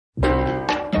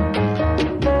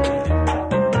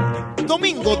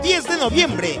Domingo 10 de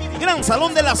noviembre, Gran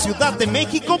Salón de la Ciudad de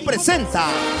México presenta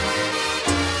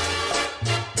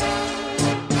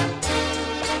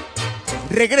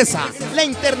regresa la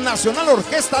internacional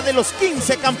orquesta de los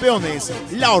 15 campeones,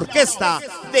 la orquesta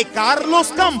de Carlos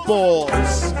Camposs.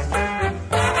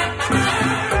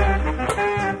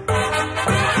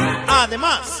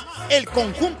 Además, el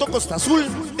conjunto Costa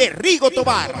Azul de Rigo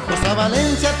Tobar. Rosa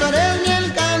Valencia, tú eres mi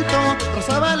encanto.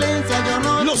 Rosa Valencia, yo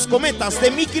no. Los Cometas de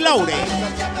Miki Laure.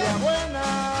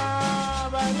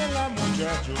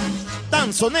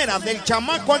 Tanzonera del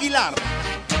Chamaco Aguilar.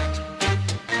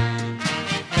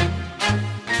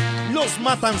 Los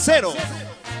Matanceros,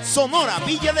 Sonora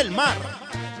Villa del Mar,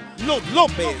 Los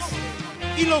López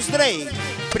y los Drake.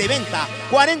 Preventa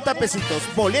 40 pesitos,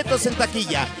 boletos en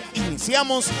taquilla.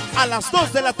 Iniciamos a las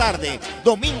 2 de la tarde,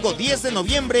 domingo 10 de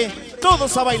noviembre,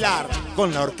 todos a bailar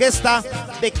con la orquesta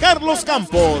de Carlos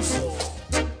Camposs.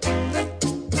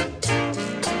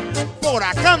 Por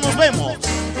acá nos vemos.